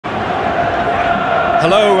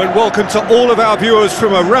Hello and welcome to all of our viewers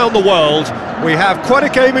from around the world. We have quite a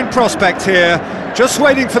game in prospect here, just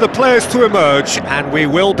waiting for the players to emerge, and we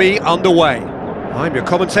will be underway. I'm your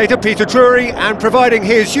commentator, Peter Drury, and providing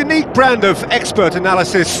his unique brand of expert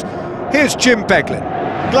analysis, here's Jim Beglin.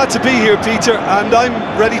 Glad to be here, Peter, and I'm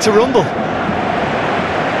ready to rumble.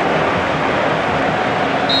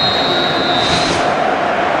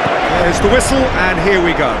 There's the whistle, and here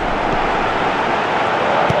we go.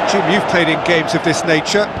 Jim, you've played in games of this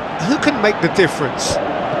nature. Who can make the difference?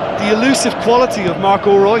 The elusive quality of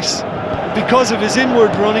Marco Reus. Because of his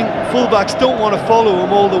inward running, fullbacks don't want to follow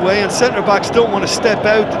him all the way, and centre-backs don't want to step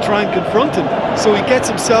out to try and confront him. So he gets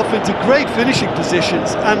himself into great finishing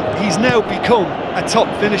positions, and he's now become a top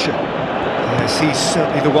finisher. Yes, he's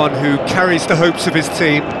certainly the one who carries the hopes of his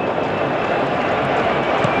team.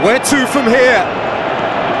 Where to from here?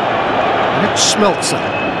 And it's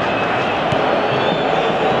Schmelzer.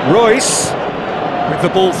 Reus with the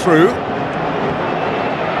ball through.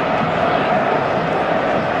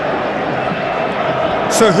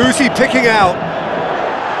 So who's he picking out?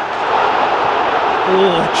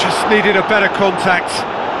 Oh, just needed a better contact.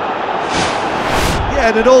 Yeah,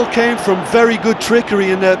 and it all came from very good trickery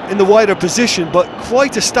in the wider position, but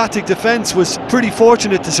quite a static defence. Was pretty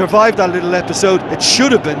fortunate to survive that little episode. It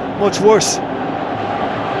should have been much worse.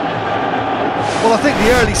 Well, I think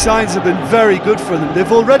the early signs have been very good for them.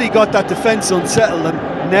 They've already got that defence unsettled,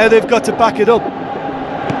 and now they've got to back it up.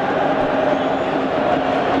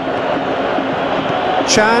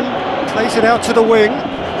 Chan plays it out to the wing.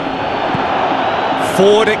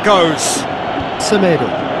 Forward it goes. Semedo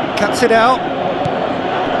cuts it out.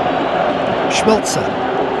 Schmelzer.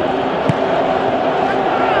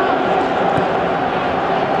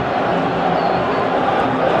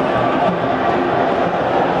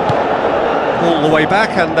 All the way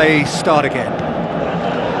back, and they start again.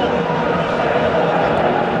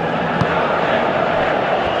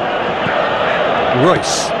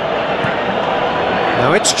 Reus.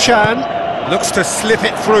 Now it's Chan, looks to slip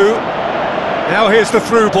it through. Now here's the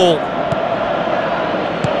through ball.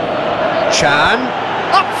 Chan,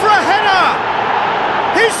 up for a header!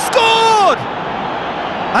 He's scored!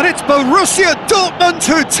 And it's Borussia Dortmund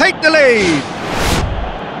who take the lead.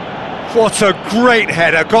 What a great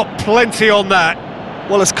header, got plenty on that.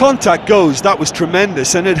 Well, as contact goes, that was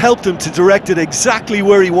tremendous, and it helped him to direct it exactly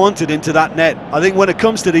where he wanted, into that net. I think when it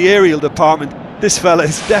comes to the aerial department, this fella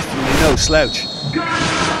is definitely no slouch.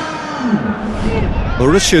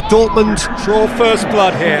 Borussia Dortmund draw first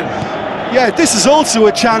blood here. Yeah, this is also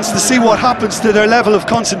a chance to see what happens to their level of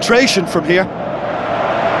concentration from here.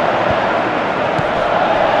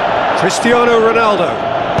 Cristiano Ronaldo,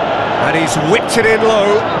 and he's whipped it in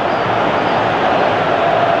low.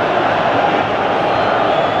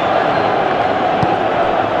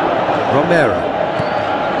 Romero,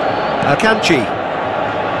 Akanji,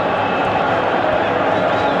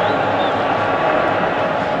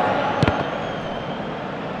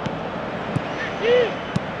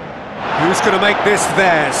 who's going to make this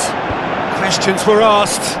theirs? Questions were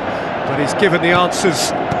asked, but he's given the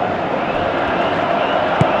answers.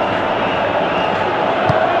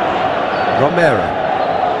 Romero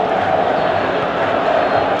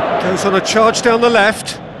goes on a charge down the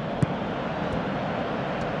left.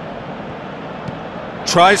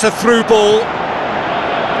 Tries a through ball.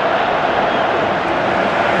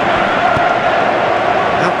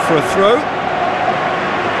 Out for a throw.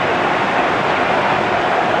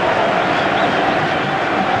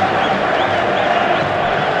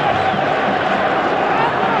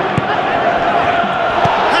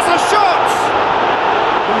 Has a shot!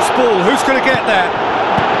 Loose ball, who's going to get there?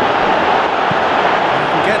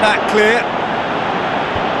 Can get that clear.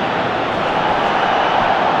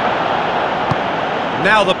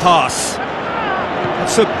 Now the pass.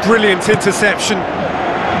 That's a brilliant interception.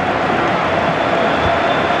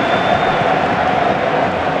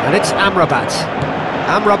 And it's Amrabat.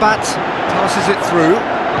 Amrabat passes it through.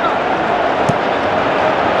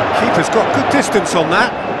 Keeper's got good distance on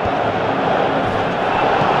that.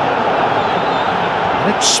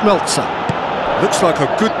 And it's Schmelzer. Looks like a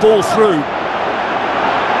good ball through.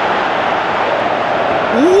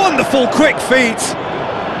 Wonderful quick feet.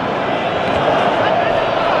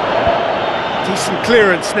 Decent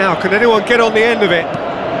clearance now, can anyone get on the end of it?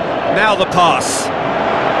 Now the pass.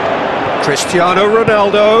 Cristiano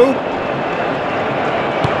Ronaldo.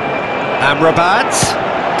 Amrabat.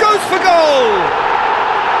 Goes for goal!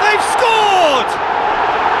 They've scored!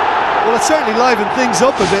 Well, it certainly livened things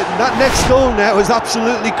up a bit, and that next goal now is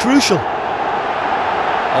absolutely crucial.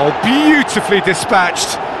 Oh, beautifully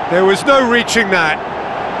dispatched. There was no reaching that.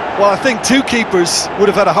 Well, I think two keepers would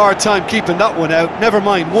have had a hard time keeping that one out, never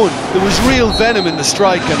mind one. There was real venom in the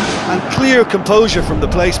strike and clear composure from the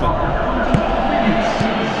placement.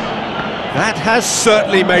 That has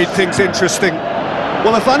certainly made things interesting.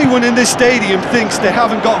 Well, if anyone in this stadium thinks they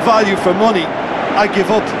haven't got value for money, I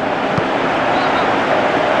give up.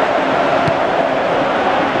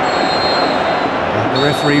 And the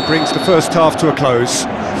referee brings the first half to a close.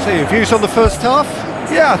 So your views on the first half?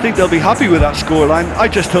 Yeah, I think they'll be happy with that scoreline. I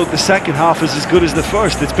just hope the second half is as good as the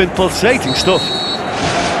first. It's been pulsating stuff.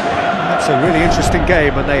 That's a really interesting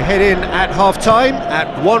game, and they head in at half-time at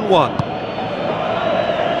 1-1.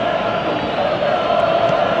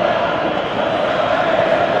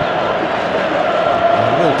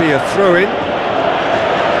 There will be a throw-in.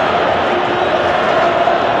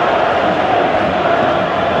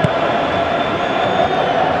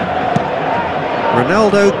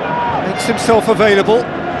 Ronaldo makes himself available.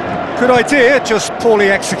 Good idea, just poorly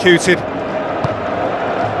executed.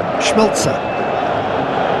 Schmelzer.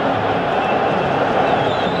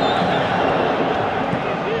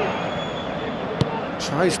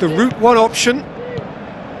 Tries the route one option.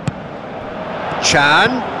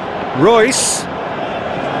 Chan. Royce.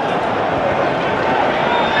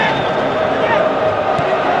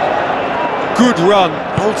 Good run,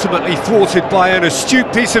 ultimately thwarted by an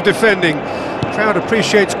astute piece of defending. Crowd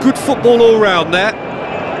appreciates good football all round there.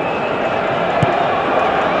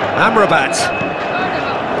 Amrabat.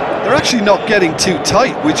 They're actually not getting too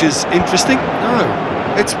tight, which is interesting.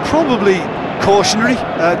 No. It's probably cautionary.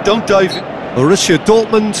 Don't dive in. Borussia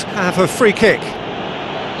Dortmund have a free kick.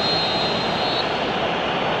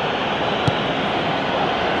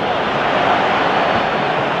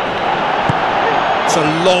 It's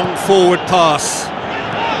a long forward pass.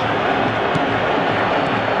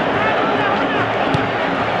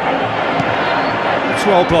 It's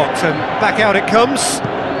well blocked, and back out it comes.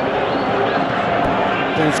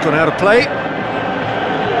 Ball's gone out of play.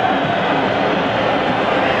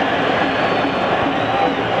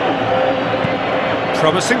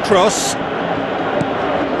 Promising cross.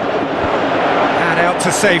 And out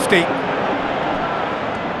to safety.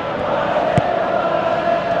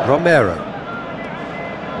 Romero.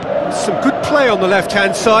 Some good play on the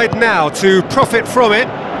left-hand side now to profit from it.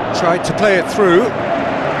 Tried to play it through.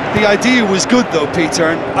 The idea was good though, Peter,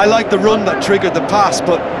 and I like the run that triggered the pass,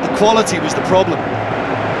 but the quality was the problem.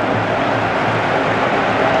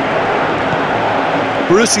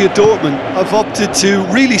 Borussia Dortmund have opted to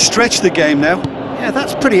really stretch the game now. Yeah,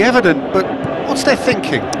 that's pretty evident, but what's their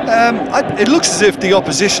thinking? It looks as if the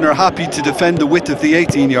opposition are happy to defend the width of the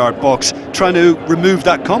 18-yard box, trying to remove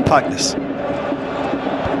that compactness.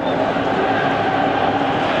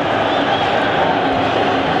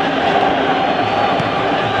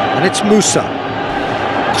 And it's Musa.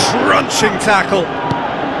 Crunching tackle.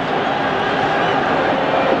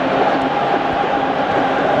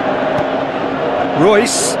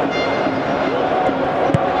 Royce.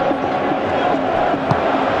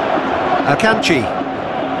 Akanji.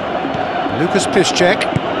 Lucas Piszczek.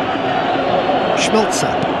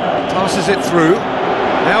 Schmelzer. Passes it through.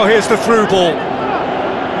 Now here's the through ball.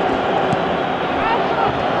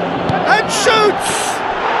 And shoots!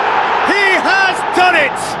 He has done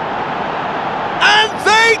it! And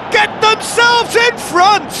they get themselves in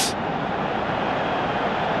front!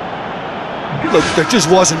 Look, there just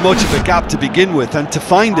wasn't much of a gap to begin with, and to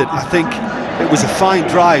find it, I think it was a fine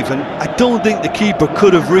drive, and I don't think the keeper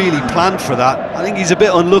could have really planned for that. I think he's a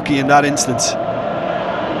bit unlucky in that instance.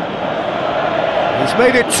 He's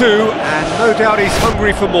made it 2, and no doubt he's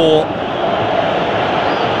hungry for more.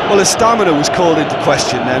 Well, his stamina was called into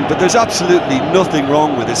question then, but there's absolutely nothing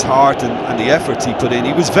wrong with his heart and the efforts he put in.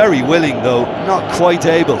 He was very willing, though, not quite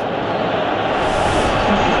able.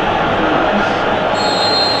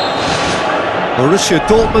 Borussia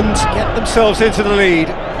Dortmund get themselves into the lead.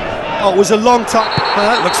 Oh, it was a long time.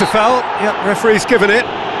 That looks a foul. Yep, referee's given it.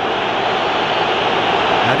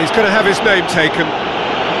 And he's going to have his name taken.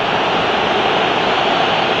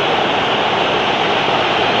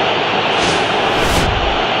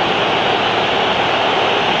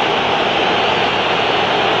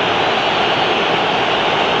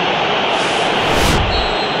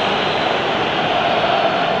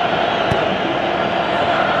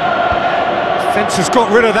 Fence has got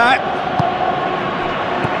rid of that.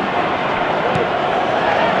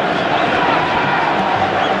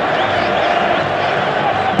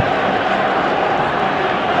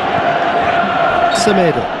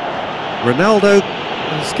 Semedo. Ronaldo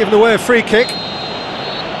has given away a free kick.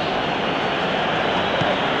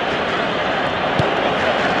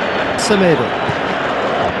 Semedo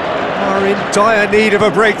are in dire need of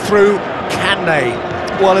a breakthrough. Can they?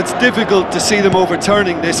 Well, it's difficult to see them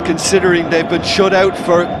overturning this, considering they've been shut out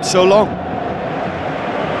for so long.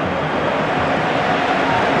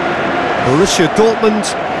 Borussia Dortmund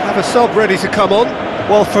have a sub ready to come on.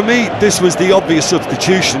 Well, for me, this was the obvious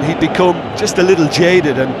substitution. He'd become just a little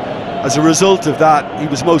jaded, and as a result of that, he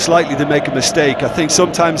was most likely to make a mistake. I think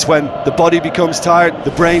sometimes when the body becomes tired,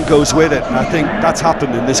 the brain goes with it, and I think that's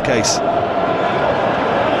happened in this case.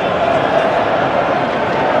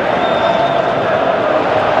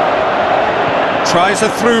 Tries a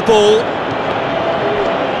through ball.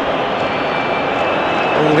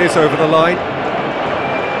 Ball is over the line.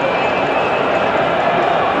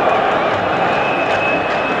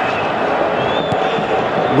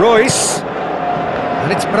 Royce.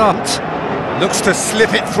 And it's Brandt. Looks to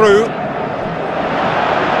slip it through.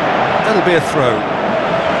 That'll be a throw.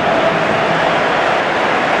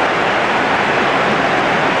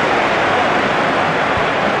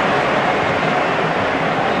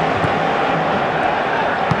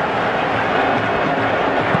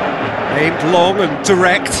 Aimed long and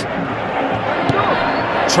direct.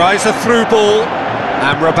 Tries a through ball.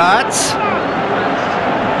 Amrabat.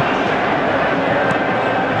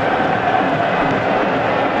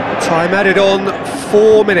 Time added on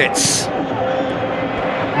 4 minutes.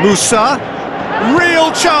 Musa.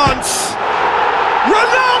 Real chance.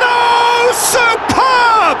 Ronaldo!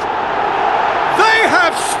 Superb! They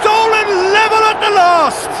have stolen level at the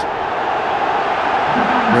last.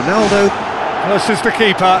 Ronaldo versus the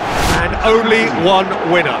keeper, and only one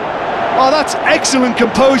winner. Oh, that's excellent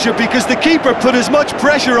composure, because the keeper put as much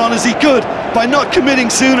pressure on as he could by not committing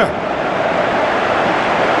sooner.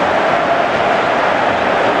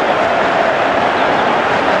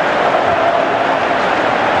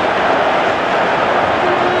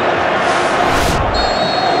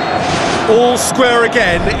 All square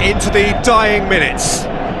again into the dying minutes.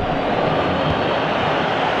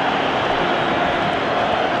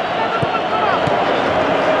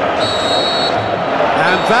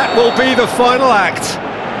 And that will be the final act.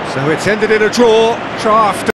 So it's ended in a draw. After